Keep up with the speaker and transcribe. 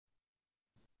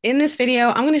In this video,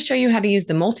 I'm going to show you how to use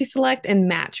the multi-select and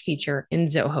match feature in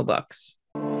Zoho Books.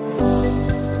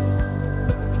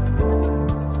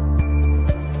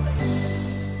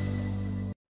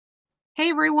 Hey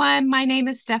everyone, my name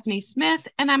is Stephanie Smith,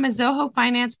 and I'm a Zoho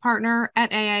Finance Partner at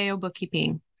AIO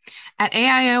Bookkeeping. At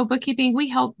AIO Bookkeeping, we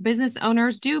help business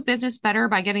owners do business better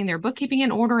by getting their bookkeeping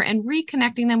in order and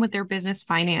reconnecting them with their business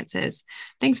finances.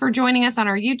 Thanks for joining us on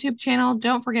our YouTube channel.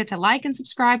 Don't forget to like and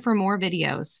subscribe for more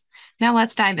videos. Now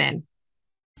let's dive in.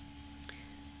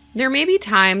 There may be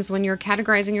times when you're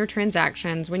categorizing your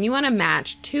transactions when you want to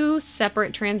match two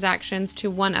separate transactions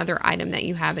to one other item that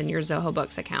you have in your Zoho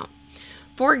Books account.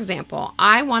 For example,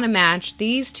 I want to match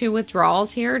these two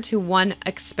withdrawals here to one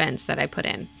expense that I put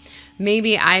in.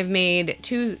 Maybe I've made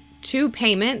two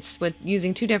payments with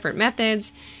using two different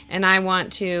methods, and I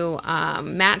want to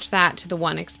match that to the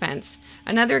one expense.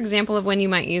 Another example of when you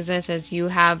might use this is you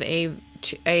have a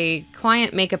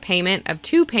client make a payment of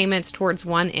two payments towards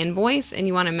one invoice, and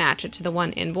you want to match it to the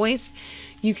one invoice.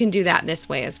 You can do that this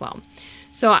way as well.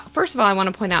 So first of all, I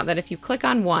want to point out that if you click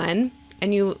on one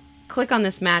and you click on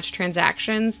this match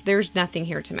transactions, there's nothing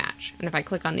here to match. And if I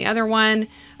click on the other one,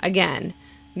 again,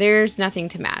 there's nothing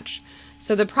to match.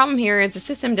 So the problem here is the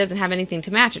system doesn't have anything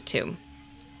to match it to.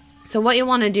 So what you'll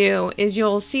want to do is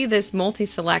you'll see this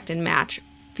multi-select and match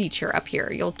feature up here.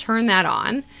 You'll turn that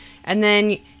on, and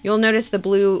then you'll notice the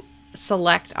blue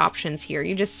select options here.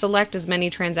 You just select as many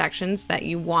transactions that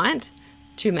you want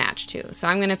to match to. So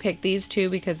I'm going to pick these two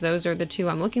because those are the two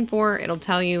I'm looking for. It'll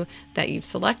tell you that you've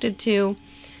selected two.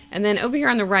 And then over here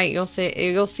on the right, you'll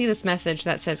see this message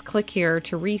that says click here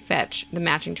to refetch the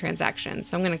matching transaction.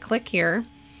 So I'm going to click here,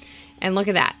 and look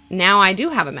at that. Now I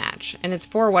do have a match, and it's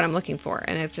for what I'm looking for,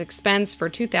 and it's expense for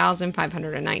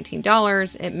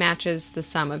 $2,519. It matches the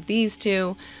sum of these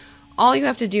two. All you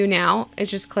have to do now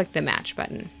is just click the match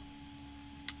button.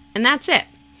 And that's it.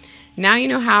 Now you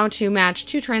know how to match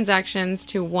two transactions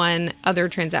to one other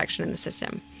transaction in the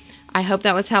system. I hope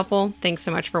that was helpful. Thanks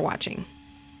so much for watching.